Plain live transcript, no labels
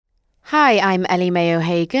Hi, I'm Ellie May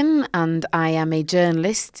O'Hagan, and I am a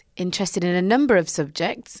journalist interested in a number of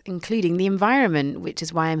subjects, including the environment, which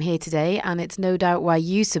is why I'm here today, and it's no doubt why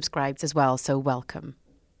you subscribed as well, so welcome.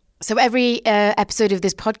 So every episode of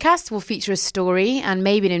this podcast will feature a story and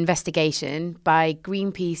maybe an investigation by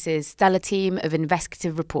Greenpeace's stellar team of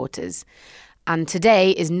investigative reporters. And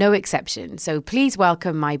today is no exception, so please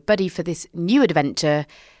welcome my buddy for this new adventure,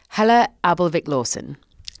 Helle Abelvik-Lawson.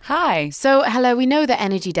 Hi. So, Helle, we know that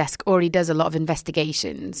Energy Desk already does a lot of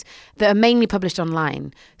investigations that are mainly published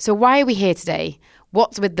online. So why are we here today?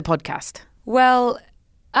 What's with the podcast? Well,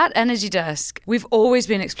 at Energy Desk, we've always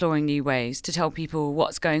been exploring new ways to tell people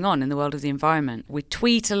what's going on in the world of the environment. We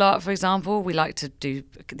tweet a lot, for example. We like to do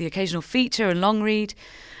the occasional feature and long read.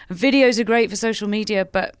 Videos are great for social media,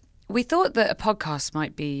 but we thought that a podcast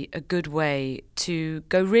might be a good way to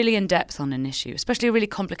go really in depth on an issue, especially a really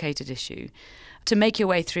complicated issue, to make your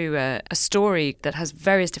way through a story that has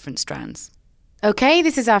various different strands. Okay,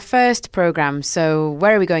 this is our first programme, so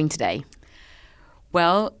where are we going today?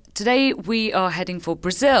 Well, today we are heading for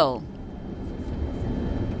Brazil.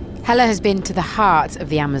 Helle has been to the heart of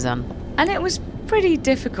the Amazon. And it was pretty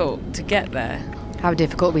difficult to get there. How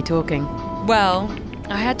difficult are we talking? Well,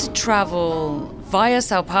 I had to travel via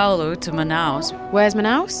Sao Paulo to Manaus. Where's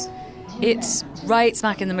Manaus? It's right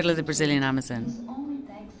smack in the middle of the Brazilian Amazon.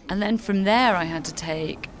 And then from there I had to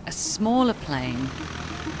take a smaller plane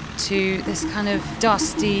to this kind of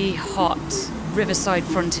dusty, hot riverside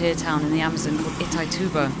frontier town in the Amazon called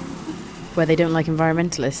Itaituba. Where they don't like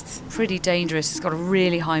environmentalists. Pretty dangerous. It's got a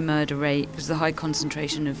really high murder rate because of the high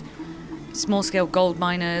concentration of small-scale gold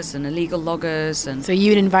miners and illegal loggers. And so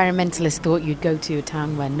you, an environmentalist, thought you'd go to a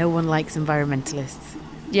town where no one likes environmentalists?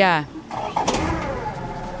 Yeah.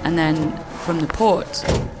 And then from the port,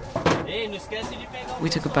 we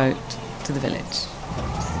took a boat to the village.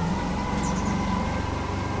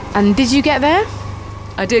 And did you get there?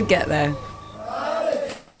 I did get there.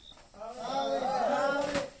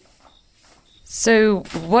 So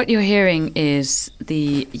what you're hearing is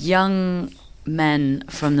the young men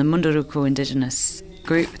from the Munduruku indigenous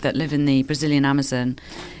group that live in the Brazilian Amazon.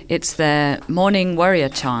 It's their morning warrior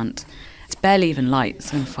chant. It's barely even light,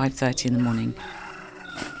 it's only 5:30 in the morning.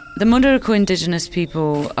 The Munduruku indigenous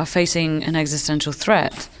people are facing an existential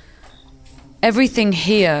threat. Everything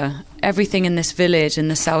here, everything in this village, in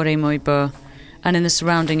the Sauremoiba, and in the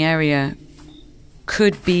surrounding area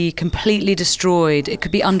could be completely destroyed. It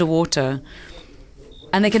could be underwater.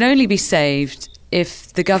 And they can only be saved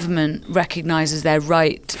if the government recognises their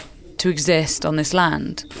right to exist on this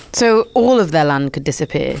land. So all of their land could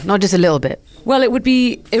disappear, not just a little bit? Well, it would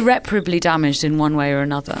be irreparably damaged in one way or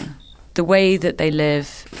another. The way that they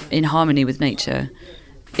live in harmony with nature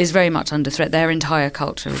is very much under threat. Their entire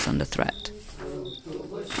culture is under threat.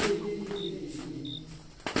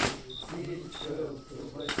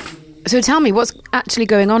 So tell me, what's actually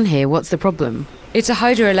going on here? What's the problem? It's a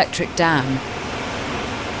hydroelectric dam.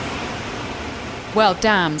 Well,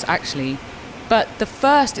 dams, actually. But the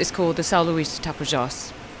first is called the São Luís de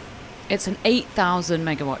Tapajós. It's an 8,000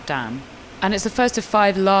 megawatt dam. And it's the first of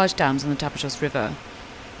 5 large dams on the Tapajós River.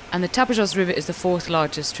 And the Tapajós River is the 4th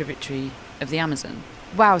largest tributary of the Amazon.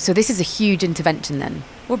 Wow, so this is a huge intervention then.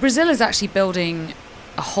 Well, Brazil is actually building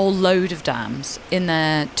a whole load of dams. In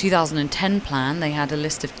their 2010 plan, they had a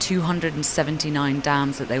list of 279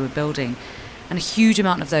 dams that they were building. And a huge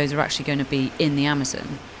amount of those are actually going to be in the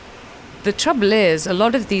Amazon. The trouble is, a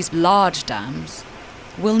lot of these large dams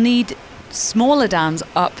will need smaller dams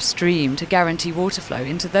upstream to guarantee water flow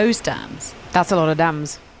into those dams. That's a lot of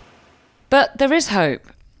dams. But there is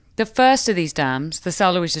hope. The first of these dams, the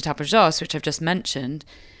São Luís de Tapajós, which I've just mentioned,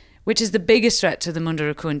 which is the biggest threat to the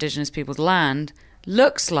Munduruku indigenous people's land,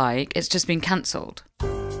 looks like it's just been cancelled.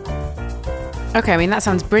 Okay, I mean, that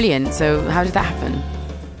sounds brilliant. So how did that happen?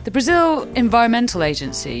 The Brazil Environmental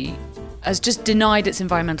Agency has just denied its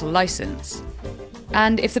environmental licence.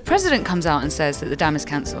 And if the president comes out and says that the dam is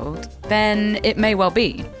cancelled, then it may well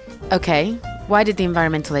be. Okay, why did the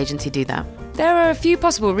Environmental Agency do that? There are a few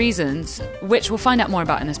possible reasons, which we'll find out more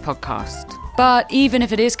about in this podcast. But even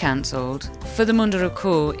if it is cancelled, for the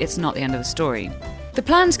Munduruku, it's not the end of the story. The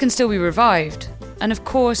plans can still be revived. And of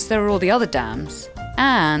course, there are all the other dams.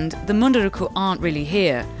 And the Munduruku aren't really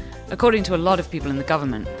here, according to a lot of people in the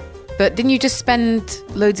government. But didn't you just spend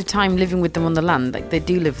loads of time living with them on the land? Like, they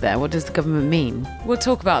do live there. What does the government mean? We'll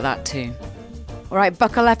talk about that too. All right,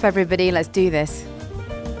 buckle up, everybody. Let's do this.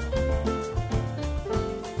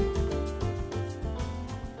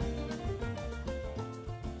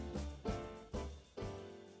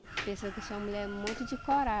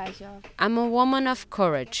 I'm a woman of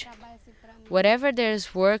courage. Whatever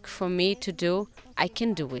there's work for me to do, I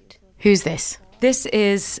can do it. Who's this? This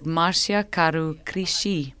is Marcia Karu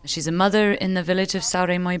Krishi. She's a mother in the village of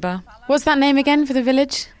Saure Moiba. What's that name again for the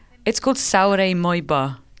village? It's called Saure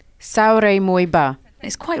Moiba. Saure Moiba.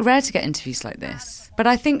 It's quite rare to get interviews like this, but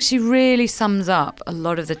I think she really sums up a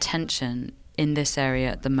lot of the tension in this area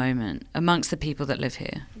at the moment amongst the people that live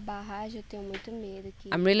here.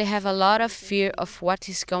 I really have a lot of fear of what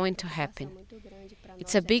is going to happen.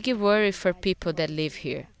 It's a big worry for people that live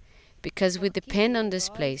here, because we depend on this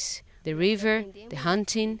place, the river, the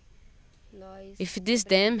hunting. If this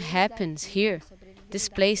dam happens here, this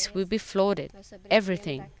place will be flooded,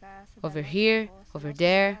 everything, over here, over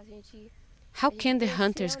there. How can the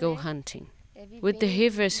hunters go hunting? With the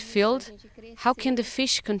rivers filled, how can the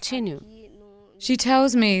fish continue? She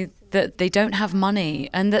tells me that they don't have money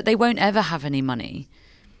and that they won't ever have any money.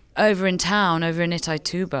 Over in town, over in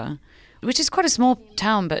Itaituba, which is quite a small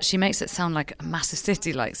town, but she makes it sound like a massive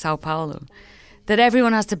city like Sao Paulo, that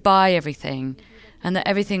everyone has to buy everything and that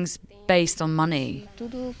everything's based on money.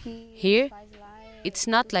 Here, it's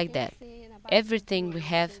not like that. Everything we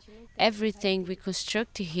have, everything we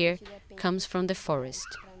construct here comes from the forest.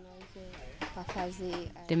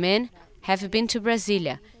 The men have been to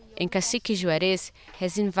Brasilia, and Cacique Juarez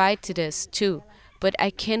has invited us too, but I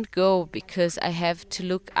can't go because I have to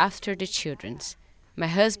look after the children. My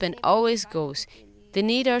husband always goes. They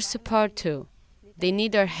need our support too. They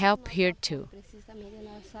need our help here too.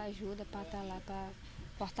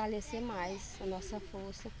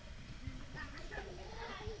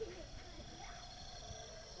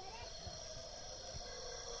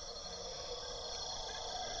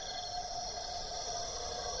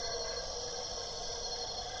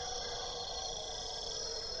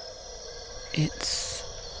 It's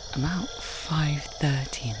about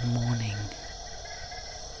 5:30 in the morning.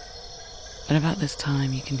 And about this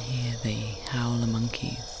time you can hear the howler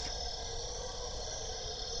monkeys.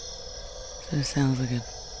 So it sounds like a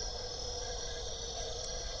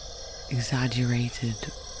exaggerated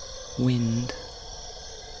wind.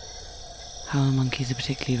 Howler monkeys are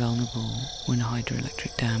particularly vulnerable when a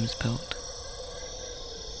hydroelectric dam is built.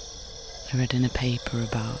 I read in a paper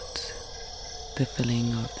about the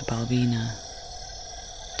filling of the Balbina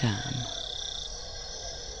Dam,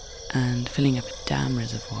 and filling up a dam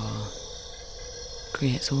reservoir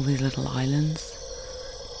creates all these little islands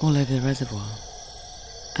all over the reservoir,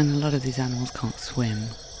 and a lot of these animals can't swim,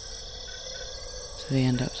 so they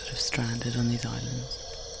end up sort of stranded on these islands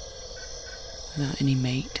without any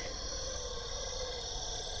mate.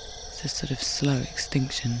 It's a sort of slow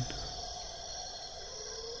extinction.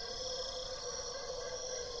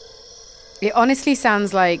 It honestly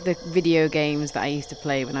sounds like the video games that I used to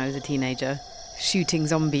play when I was a teenager, shooting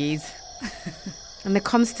zombies. And the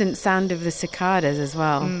constant sound of the cicadas as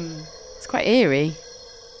well. It's quite eerie.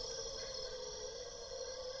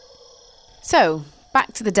 So,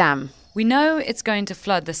 back to the dam. We know it's going to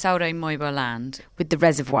flood the Saure Moiba land. With the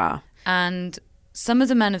reservoir. And some of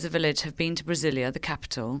the men of the village have been to Brasilia, the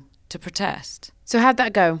capital, to protest. So how'd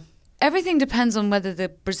that go? Everything depends on whether the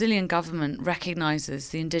Brazilian government recognises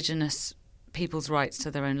the indigenous people's rights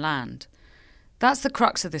to their own land. That's the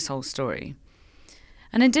crux of this whole story.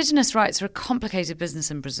 And indigenous rights are a complicated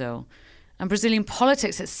business in Brazil, and Brazilian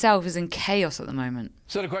politics itself is in chaos at the moment.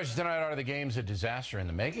 So the question tonight, are the games a disaster in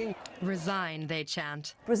the making? Resign, they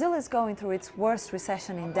chant. Brazil is going through its worst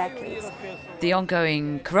recession in decades. The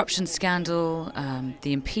ongoing corruption scandal,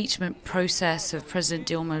 the impeachment process of President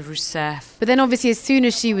Dilma Rousseff. But then obviously as soon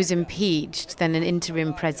as she was impeached, then an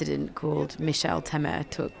interim president called Michel Temer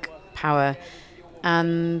took power,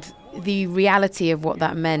 and the reality of what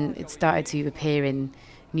that meant, it started to appear in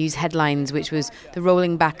news headlines, which was the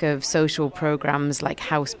rolling back of social programmes like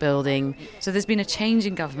house building. So there's been a change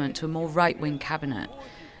in government to a more right-wing cabinet,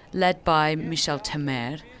 led by Michel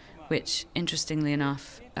Temer, which, interestingly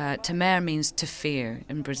enough, Temer means to fear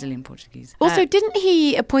in Brazilian Portuguese. Also, didn't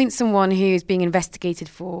he appoint someone who's being investigated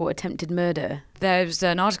for attempted murder? There's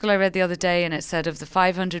an article I read the other day, and it said of the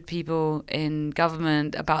 500 people in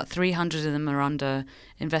government, about 300 of them are under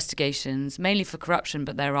investigations, mainly for corruption,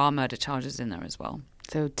 but there are murder charges in there as well.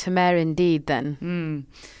 So Temer indeed, then.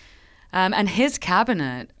 And his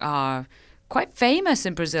cabinet are quite famous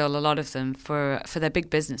in Brazil, a lot of them, for their big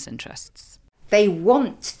business interests. They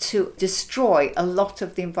want to destroy a lot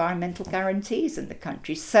of the environmental guarantees in the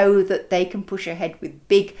country so that they can push ahead with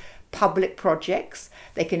big public projects.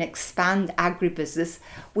 They can expand agribusiness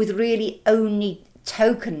with really only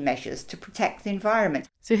token measures to protect the environment.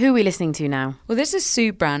 So who are we listening to now? Well, this is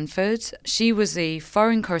Sue Branford. She was a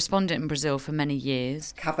foreign correspondent in Brazil for many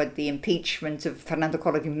years. Covered the impeachment of Fernando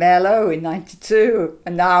Collor de Mello in 92,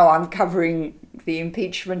 and now I'm covering the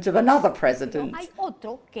impeachment of another president.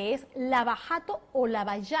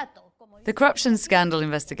 The corruption scandal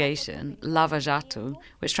investigation, Lava Jato,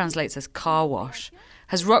 which translates as car wash,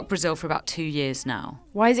 has rocked Brazil for about 2 years now.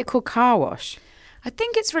 Why is it called car wash? I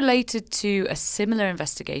think it's related to a similar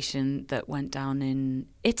investigation that went down in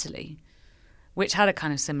Italy, which had a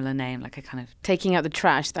kind of similar name, like a kind of... Taking out the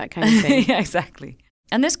trash, that kind of thing. Yeah, exactly.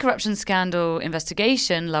 And this corruption scandal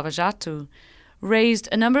investigation, Lava Jato, raised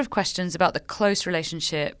a number of questions about the close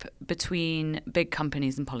relationship between big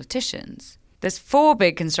companies and politicians. There's 4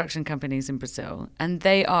 big construction companies in Brazil, and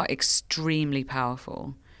they are extremely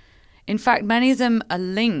powerful. In fact, many of them are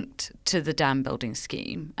linked to the dam building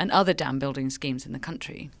scheme and other dam building schemes in the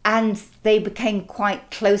country. And they became quite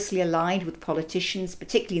closely aligned with politicians,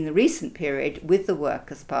 particularly in the recent period, with the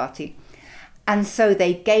Workers' Party. And so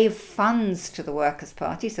they gave funds to the Workers'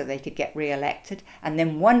 Party so they could get re-elected. And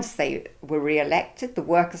then once they were re-elected, the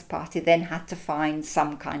Workers' Party then had to find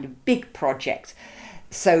some kind of big project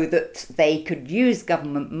so that they could use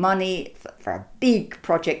government money for a big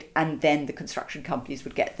project, and then the construction companies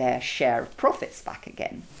would get their share of profits back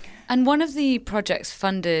again. And one of the projects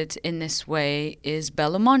funded in this way is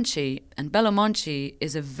Belo Monte. And Belo Monte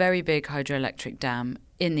is a very big hydroelectric dam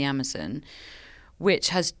in the Amazon, which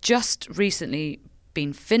has just recently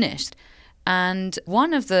been finished. And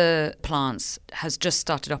one of the plants has just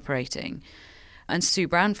started operating. And Sue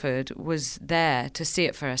Branford was there to see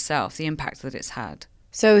it for herself, the impact that it's had.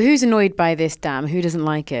 So who's annoyed by this dam? Who doesn't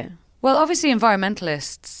like it? Well, obviously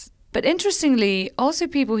environmentalists, but interestingly, also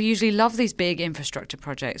people who usually love these big infrastructure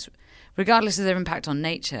projects, regardless of their impact on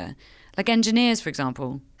nature, like engineers, for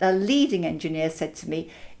example. The leading engineer said to me,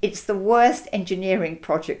 it's the worst engineering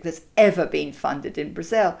project that's ever been funded in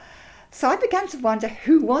Brazil. So I began to wonder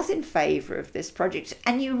who was in favour of this project,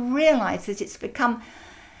 and you realise that it's become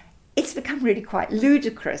really quite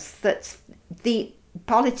ludicrous that the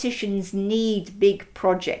politicians need big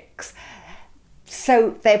projects.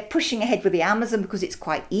 So they're pushing ahead with the Amazon because it's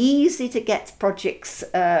quite easy to get projects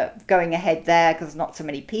going ahead there because there's not so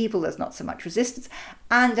many people, there's not so much resistance.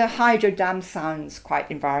 And a hydro dam sounds quite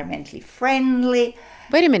environmentally friendly.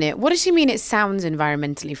 Wait a minute, what does she mean it sounds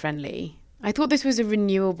environmentally friendly? I thought this was a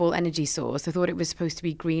renewable energy source. I thought it was supposed to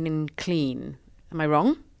be green and clean. Am I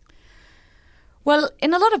wrong? Well,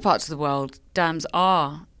 in a lot of parts of the world, dams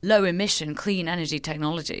are low-emission, clean energy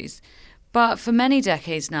technologies. But for many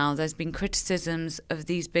decades now, there's been criticisms of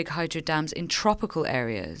these big hydro dams in tropical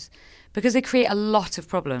areas because they create a lot of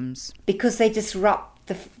problems. Because they disrupt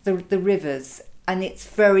the rivers, and it's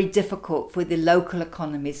very difficult for the local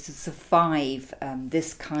economies to survive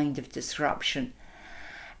this kind of disruption.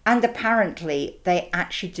 And apparently, they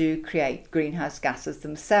actually do create greenhouse gases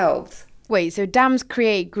themselves. Wait, so dams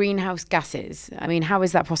create greenhouse gases? I mean, how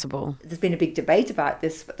is that possible? There's been a big debate about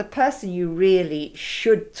this, but the person you really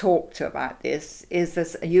should talk to about this is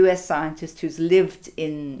this a US scientist who's lived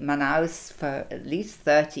in Manaus for at least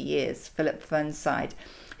 30 years, Philip Fernside,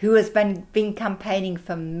 who has been campaigning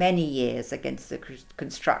for many years against the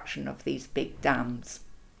construction of these big dams.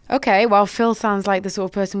 Okay, well, Phil sounds like the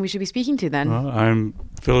sort of person we should be speaking to then. Well, I'm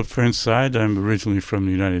Philip Fernside. I'm originally from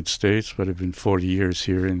the United States, but I've been 40 years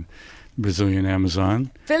here in Brazilian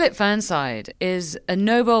Amazon. Philip Fernside is a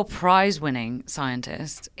Nobel Prize-winning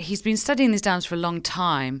scientist. He's been studying these dams for a long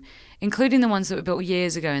time, including the ones that were built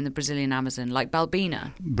years ago in the Brazilian Amazon, like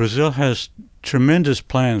Balbina. Brazil has tremendous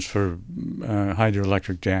plans for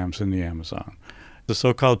hydroelectric dams in the Amazon. The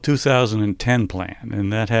so-called 2010 plan,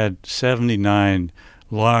 and that had 79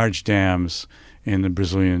 large dams in the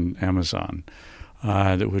Brazilian Amazon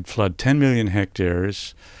that would flood 10 million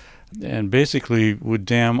hectares and basically would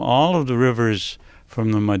dam all of the rivers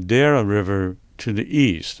from the Madeira River to the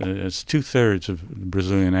east. It's 2/3 of the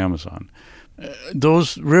Brazilian Amazon.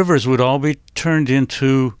 Those rivers would all be turned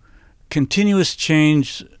into continuous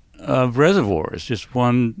change of reservoirs, just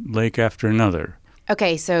one lake after another.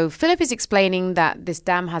 Okay, so Philip is explaining that this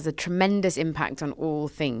dam has a tremendous impact on all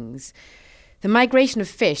things. The migration of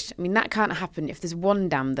fish, I mean, that can't happen if there's one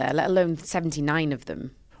dam there, let alone 79 of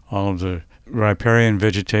them. All of the riparian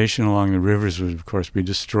vegetation along the rivers would, of course, be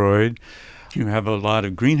destroyed. You have a lot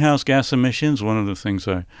of greenhouse gas emissions, one of the things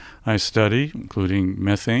I study, including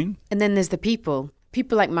methane. And then there's the people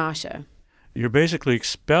like Marsha. You're basically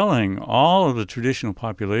expelling all of the traditional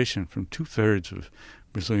population from 2/3 of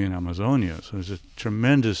Brazilian Amazonia. So there's a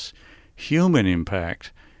tremendous human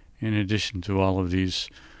impact in addition to all of these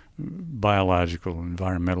biological,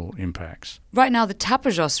 environmental impacts. Right now, the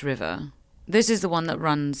Tapajos River, this is the one that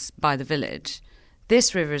runs by the village.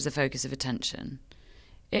 This river is the focus of attention.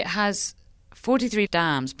 It has 43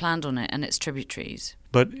 dams planned on it and its tributaries.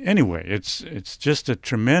 But anyway, it's just a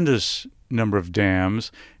tremendous number of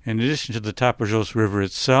dams. In addition to the Tapajos River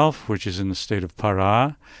itself, which is in the state of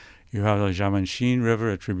Pará, you have the Jamanchim River,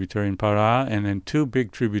 a tributary in Pará, and then two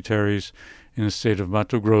big tributaries in the state of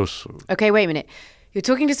Mato Grosso. Okay, wait a minute. You're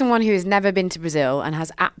talking to someone who has never been to Brazil and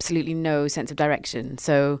has absolutely no sense of direction.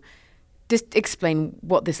 So just explain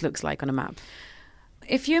what this looks like on a map.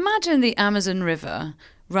 If you imagine the Amazon River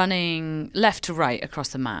running left to right across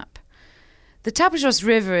the map, the Tapajos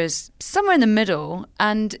River is somewhere in the middle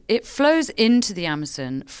and it flows into the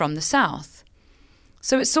Amazon from the south.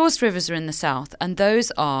 So its source rivers are in the south, and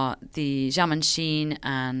those are the Jamanchim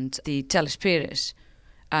and the Teles Pires.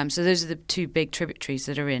 So those are the two big tributaries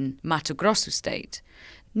that are in Mato Grosso state.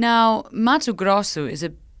 Now, Mato Grosso is a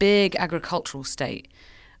big agricultural state,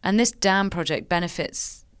 and this dam project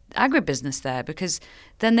benefits agribusiness there because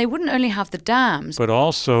then they wouldn't only have the dams, but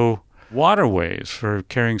also waterways for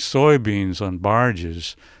carrying soybeans on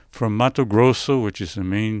barges from Mato Grosso, which is the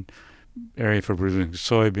main area for producing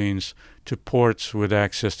soybeans, to ports with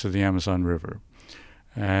access to the Amazon River.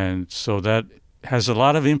 And so that has a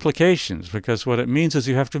lot of implications, because what it means is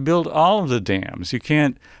you have to build all of the dams. You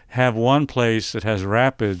can't have one place that has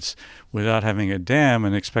rapids without having a dam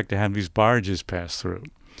and expect to have these barges pass through.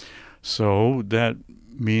 So that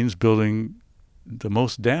means building the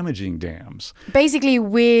most damaging dams. Basically,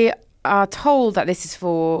 we are told that this is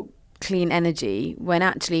for clean energy, when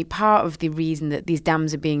actually part of the reason that these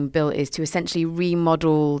dams are being built is to essentially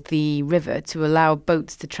remodel the river to allow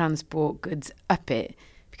boats to transport goods up it.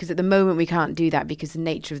 Because at the moment we can't do that because the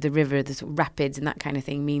nature of the river, the sort of rapids and that kind of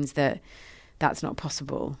thing means that that's not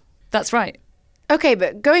possible. That's right. Okay,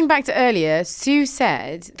 but going back to earlier, Sue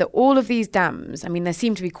said that all of these dams, I mean, there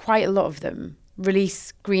seem to be quite a lot of them,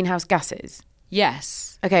 release greenhouse gases.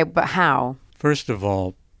 Yes. Okay, but how? First of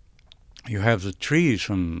all, you have the trees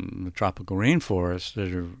from the tropical rainforest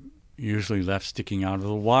that are usually left sticking out of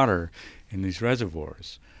the water in these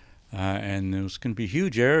reservoirs. And those can be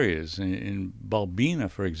huge areas. In Balbina,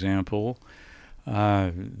 for example,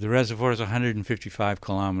 the reservoir is 155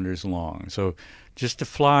 kilometers long. So just to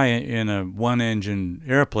fly in a one-engine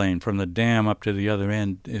airplane from the dam up to the other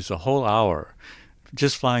end is a whole hour,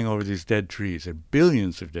 just flying over these dead trees. There are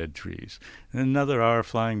billions of dead trees. And another hour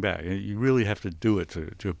flying back. You really have to do it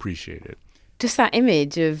to appreciate it. Just that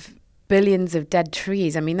image of billions of dead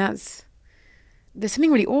trees, I mean, there's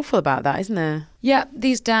something really awful about that, isn't there? Yeah,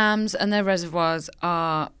 these dams and their reservoirs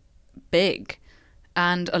are big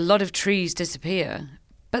and a lot of trees disappear.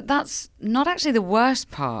 But that's not actually the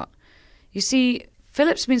worst part. You see,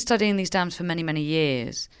 Philip's been studying these dams for many, many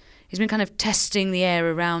years. He's been kind of testing the air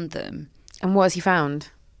around them. And what has he found?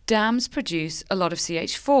 Dams produce a lot of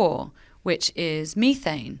CH4, which is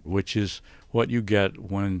methane. Which is what you get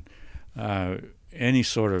when any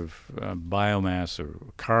sort of biomass or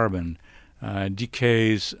carbon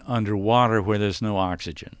decays underwater where there's no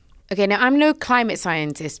oxygen. Okay, now I'm no climate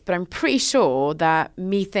scientist, but I'm pretty sure that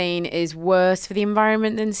methane is worse for the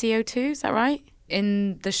environment than CO2. Is that right?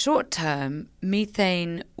 In the short term,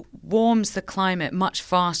 methane warms the climate much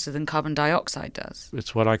faster than carbon dioxide does.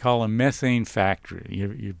 It's what I call a methane factory.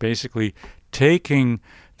 You're basically taking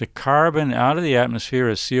the carbon out of the atmosphere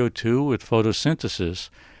as CO2 with photosynthesis,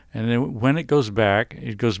 and then when it goes back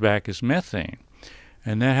as methane.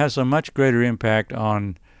 And that has a much greater impact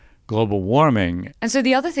on global warming. And so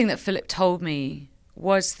the other thing that Philip told me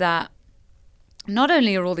was that not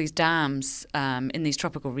only are all these dams in these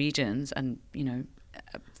tropical regions and,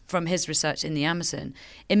 from his research in the Amazon,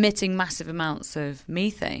 emitting massive amounts of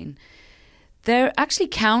methane, they're actually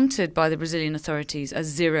counted by the Brazilian authorities as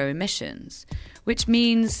zero emissions, which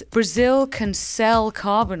means Brazil can sell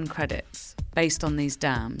carbon credits based on these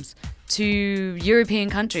dams to European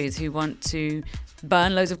countries who want to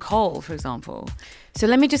burn loads of coal, for example. So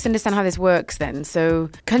let me just understand how this works then. So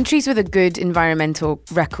countries with a good environmental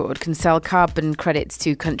record can sell carbon credits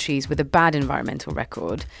to countries with a bad environmental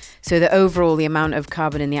record, so that overall the amount of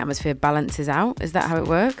carbon in the atmosphere balances out. Is that how it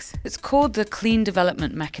works? It's called the Clean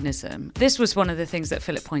Development Mechanism. This was one of the things that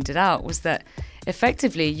Philip pointed out, was that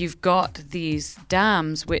effectively you've got these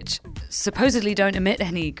dams which supposedly don't emit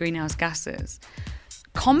any greenhouse gases,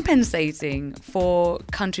 compensating for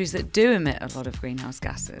countries that do emit a lot of greenhouse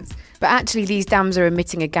gases. But actually these dams are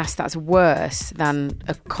emitting a gas that's worse than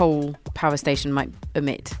a coal power station might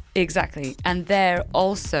emit. Exactly. And they're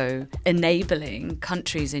also enabling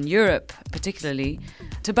countries in Europe, particularly,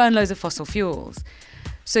 to burn loads of fossil fuels.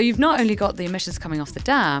 So you've not only got the emissions coming off the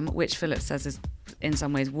dam, which Philip says is in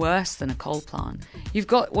some ways worse than a coal plant, you've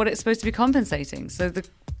got what it's supposed to be compensating. So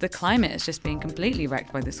the climate is just being completely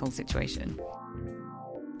wrecked by this whole situation.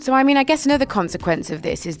 So, I mean, I guess another consequence of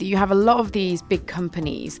this is that you have a lot of these big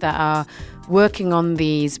companies that are working on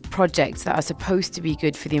these projects that are supposed to be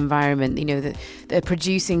good for the environment, you know, that they're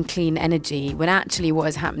producing clean energy, when actually what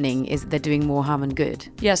is happening is they're doing more harm than good.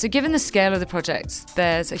 Yeah, so given the scale of the projects,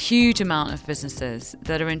 there's a huge amount of businesses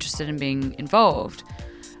that are interested in being involved.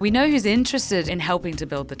 We know who's interested in helping to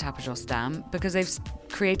build the Tapajós Dam because they've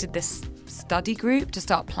created this study group to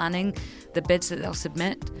start planning the bids that they'll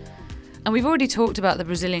submit. And we've already talked about the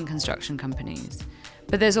Brazilian construction companies,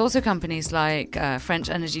 but there's also companies like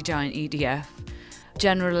French energy giant EDF,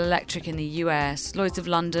 General Electric in the US, Lloyds of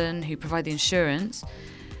London, who provide the insurance,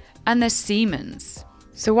 and there's Siemens.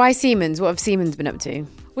 So why Siemens? What have Siemens been up to?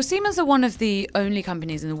 Well, Siemens are one of the only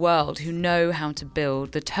companies in the world who know how to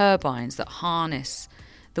build the turbines that harness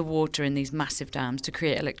the water in these massive dams to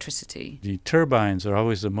create electricity. The turbines are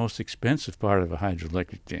always the most expensive part of a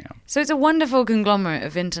hydroelectric dam. So it's a wonderful conglomerate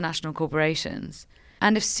of international corporations.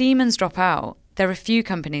 And if Siemens drop out, there are few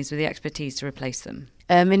companies with the expertise to replace them.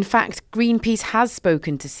 In fact, Greenpeace has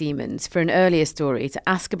spoken to Siemens for an earlier story to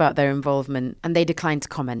ask about their involvement, and they declined to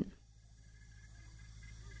comment.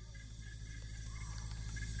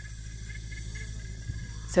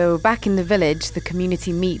 So back in the village, the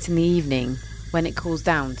community meets in the evening when it cools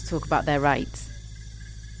down to talk about their rights.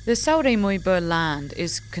 The Saure Moibur land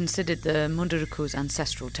is considered the Munduruku's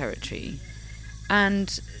ancestral territory,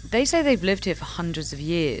 and they say they've lived here for hundreds of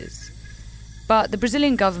years. But the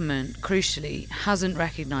Brazilian government, crucially, hasn't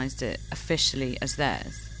recognised it officially as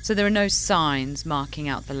theirs. So there are no signs marking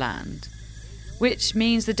out the land, which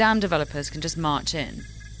means the dam developers can just march in.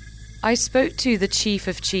 I spoke to the chief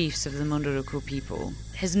of chiefs of the Munduruku people.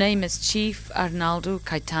 His name is Chief Arnaldo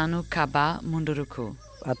Caetano Caba Munduruku.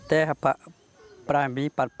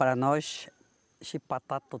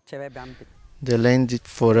 The land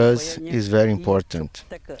for us is very important.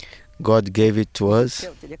 God gave it to us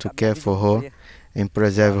to care for her and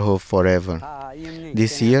preserve her forever.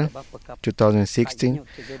 This year, 2016,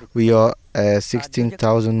 we are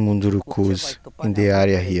 16,000 Mundurukus in the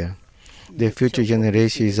area here. The future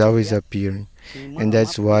generation is always appearing, and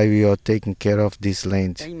that's why we are taking care of this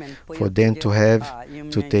land, for them to have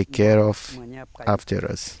to take care of after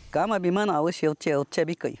us.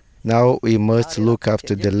 Now we must look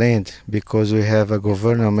after the land because we have a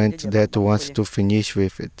government that wants to finish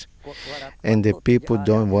with it, and the people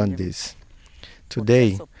don't want this.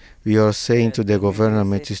 Today, we are saying to the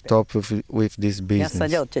government to stop with this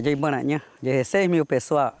business.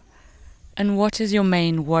 And what is your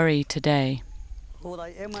main worry today?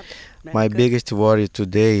 My biggest worry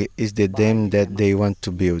today is the dam that they want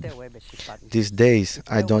to build. These days,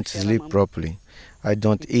 I don't sleep properly. I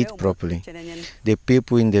don't eat properly. The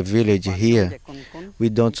people in the village here, we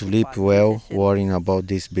don't sleep well worrying about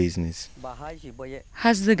this business.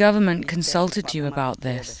 Has the government consulted you about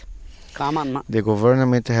this? The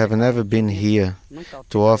government have never been here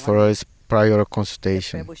to offer us prior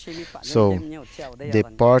consultation. So, the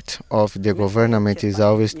part of the government is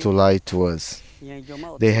always to lie to us.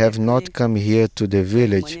 They have not come here to the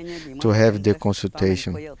village to have the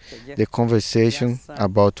consultation, the conversation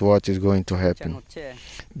about what is going to happen.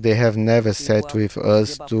 They have never sat with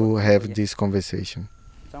us to have this conversation.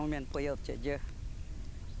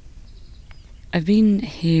 I've been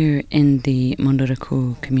here in the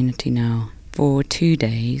Munduruku community now for 2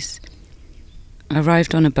 days. I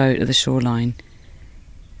arrived on a boat at the shoreline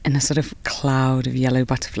in a sort of cloud of yellow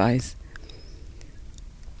butterflies.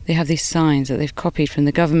 They have these signs that they've copied from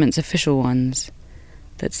the government's official ones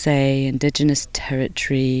that say Indigenous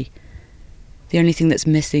territory. The only thing that's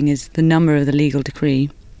missing is the number of the legal decree.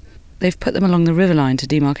 They've put them along the riverline to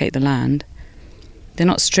demarcate the land. They're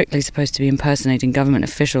not strictly supposed to be impersonating government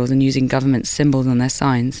officials and using government symbols on their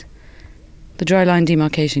signs. The dry line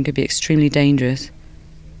demarcation could be extremely dangerous.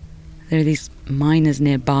 There are these miners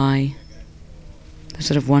nearby. They're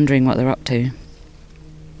sort of wondering what they're up to.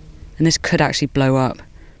 And this could actually blow up.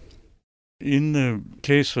 In the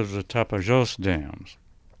case of the Tapajós dams,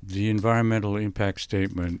 the environmental impact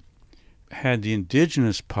statement had the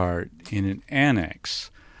indigenous part in an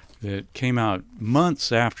annex that came out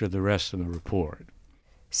months after the rest of the report.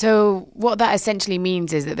 So what that essentially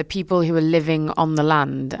means is that the people who are living on the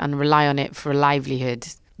land and rely on it for a livelihood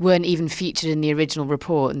weren't even featured in the original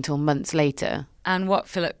report until months later. And what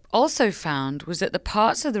Philip also found was that the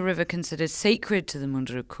parts of the river considered sacred to the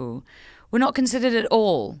Munduruku were not considered at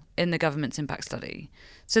all in the government's impact study.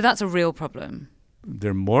 So that's a real problem.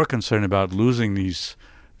 They're more concerned about losing these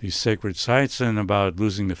these sacred sites and about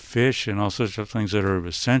losing the fish and all sorts of things that are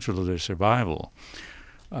essential to their survival.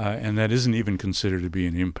 And that isn't even considered to be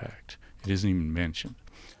an impact. It isn't even mentioned.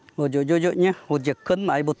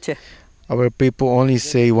 Our people only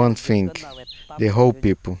say one thing, the whole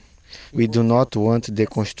people. We do not want the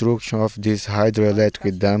construction of this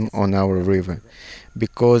hydroelectric dam on our river,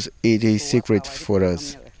 because it is secret for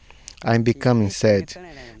us. I'm becoming sad,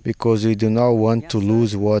 because we do not want to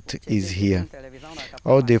lose what is here.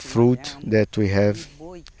 All the fruit that we have,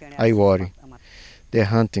 I worry. The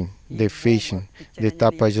hunting, the fishing, the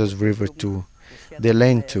Tapajós River too, the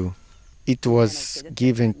land too. It was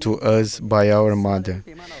given to us by our mother,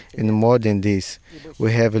 and more than this,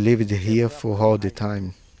 we have lived here for all the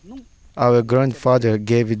time. Our grandfather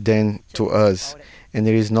gave it then to us, and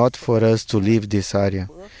it is not for us to leave this area.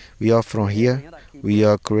 We are from here, we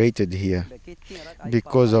are created here.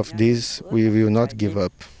 Because of this, we will not give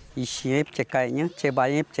up.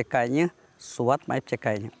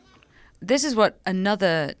 This is what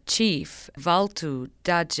another chief, Valtu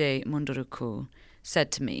Dadje Munduruku,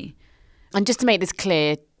 said to me. And just to make this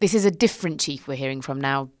clear, this is a different chief we're hearing from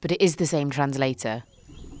now, but it is the same translator.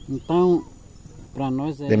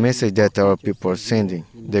 The message that our people are sending,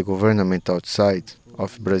 the government outside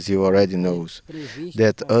of Brazil already knows,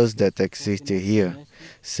 that us that exist here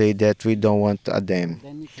say that we don't want a dam.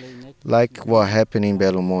 Like what happened in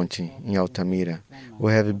Belo Monte, in Altamira.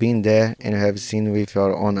 We have been there and have seen with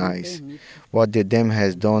our own eyes what the dam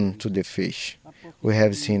has done to the fish. We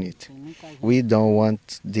have seen it. We don't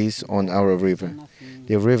want this on our river,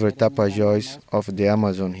 the river Tapajós of the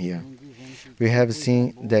Amazon here. We have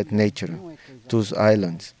seen that nature, those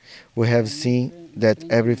islands. We have seen that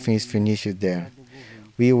everything is finished there.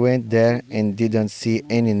 We went there and didn't see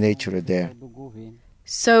any nature there.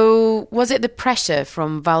 So was it the pressure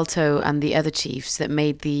from Valto and the other chiefs that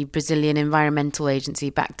made the Brazilian Environmental Agency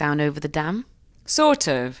back down over the dam? Sort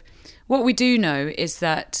of. What we do know is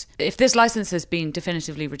that if this licence has been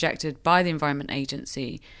definitively rejected by the Environment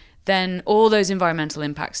Agency, then all those environmental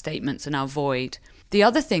impact statements are now void. The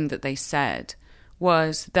other thing that they said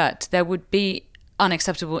was that there would be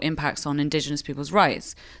unacceptable impacts on Indigenous people's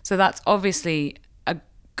rights. So that's obviously a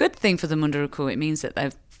good thing for the Munduruku. It means that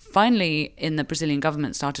they've finally, in the Brazilian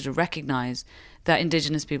government, started to recognise that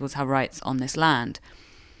Indigenous peoples have rights on this land.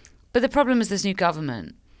 But the problem is this new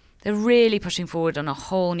government. They're really pushing forward on a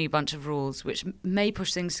whole new bunch of rules which may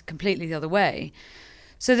push things completely the other way.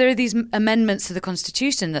 So there are these amendments to the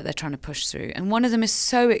Constitution that they're trying to push through, and one of them is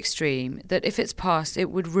so extreme that if it's passed,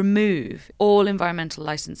 it would remove all environmental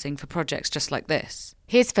licensing for projects just like this.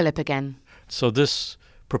 Here's Philip again. So this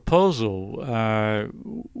proposal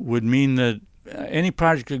would mean that any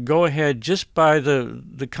project could go ahead just by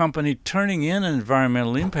the company turning in an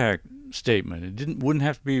environmental impact statement. It wouldn't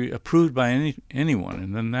have to be approved by anyone,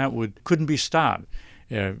 and then that couldn't be stopped.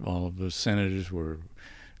 All of the senators were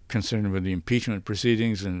concerned with the impeachment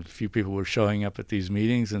proceedings, and a few people were showing up at these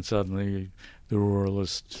meetings, and suddenly the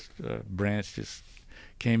ruralist branch just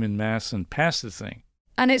came in masse and passed the thing.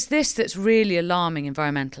 And it's this that's really alarming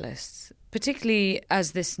environmentalists, particularly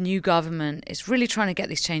as this new government is really trying to get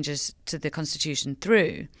these changes to the Constitution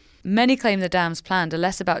through. Many claim the dams planned are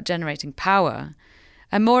less about generating power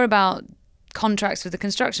and more about contracts with the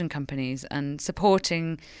construction companies and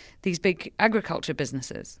supporting these big agriculture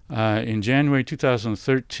businesses. In January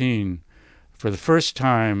 2013, for the first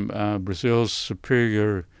time, Brazil's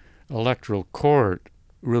Superior Electoral Court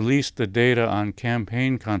released the data on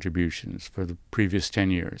campaign contributions for the previous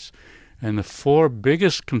 10 years. And the four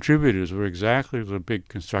biggest contributors were exactly the big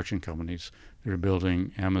construction companies that are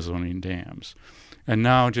building Amazonian dams. And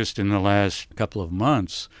now, just in the last couple of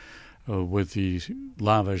months, with the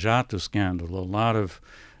Lava Jato scandal, a lot of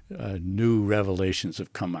new revelations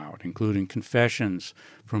have come out, including confessions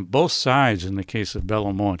from both sides in the case of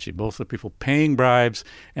Belo Monte, both the people paying bribes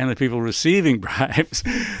and the people receiving bribes,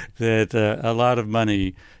 that a lot of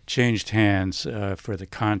money changed hands for the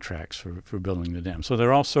contracts for building the dam. So there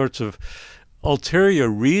are all sorts of ulterior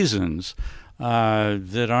reasons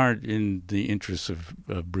that aren't in the interests of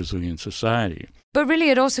Brazilian society. But really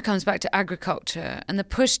it also comes back to agriculture and the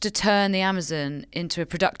push to turn the Amazon into a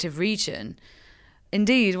productive region.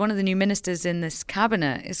 Indeed, one of the new ministers in this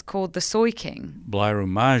cabinet is called the Soy King. Blairo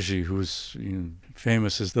Maggi, who's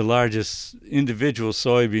famous as the largest individual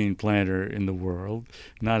soybean planter in the world,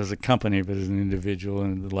 not as a company but as an individual,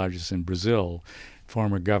 and the largest in Brazil,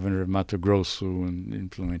 former governor of Mato Grosso and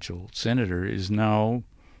influential senator, is now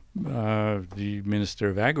the Minister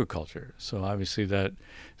of Agriculture. So obviously that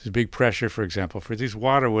is a big pressure, for example, for these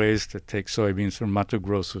waterways to take soybeans from Mato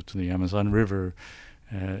Grosso to the Amazon River,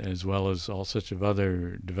 as well as all sorts of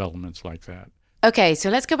other developments like that. Okay, so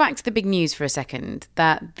let's go back to the big news for a second,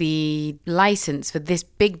 that the licence for this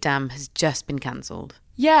big dam has just been cancelled.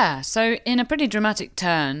 Yeah, so in a pretty dramatic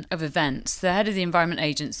turn of events, the head of the Environment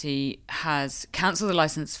Agency has cancelled the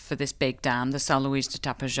licence for this big dam, the São Luís de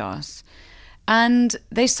Tapajós, and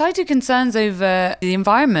they cited concerns over the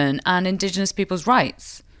environment and Indigenous people's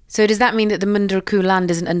rights. So does that mean that the Munduruku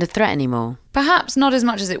land isn't under threat anymore? Perhaps not as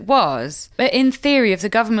much as it was, but in theory, if the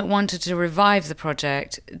government wanted to revive the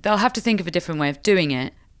project, they'll have to think of a different way of doing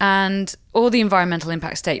it. And all the environmental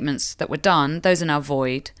impact statements that were done, those are now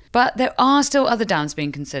void. But there are still other dams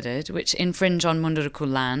being considered, which infringe on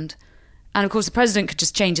Munduruku land. And of course, the president could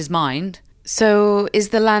just change his mind. So is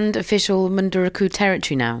the land official Munduruku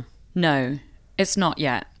territory now? No, it's not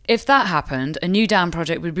yet. If that happened, a new dam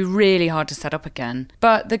project would be really hard to set up again.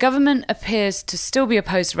 But the government appears to still be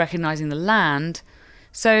opposed to recognising the land.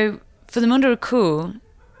 So for the Munduruku,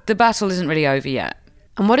 the battle isn't really over yet.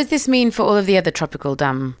 And what does this mean for all of the other tropical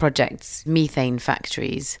dam projects, methane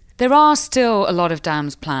factories? There are still a lot of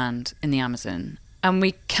dams planned in the Amazon, and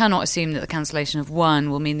we cannot assume that the cancellation of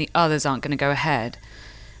one will mean the others aren't going to go ahead.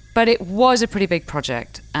 But it was a pretty big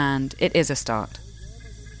project, and it is a start.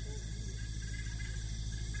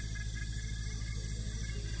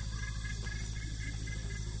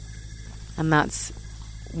 And that's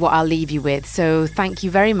what I'll leave you with. So thank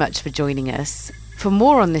you very much for joining us. For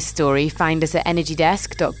more on this story, find us at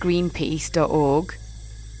energydesk.greenpeace.org.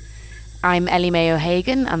 I'm Ellie Mae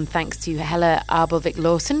O'Hagan, and thanks to Helle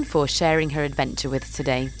Abelvik-Lawson for sharing her adventure with us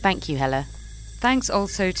today. Thank you, Helle. Thanks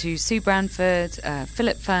also to Sue Branford,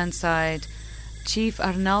 Philip Fernside, Chief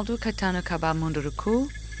Arnaldo Caetano Cabal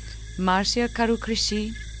Munduruku, Marcia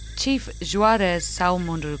Karukrishi, Chief Juarez São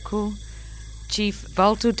Munduruku, Chief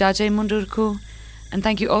Valtu Daje Munduruku, and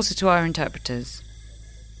thank you also to our interpreters.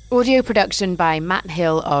 Audio production by Matt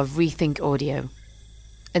Hill of Rethink Audio.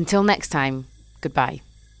 Until next time, goodbye.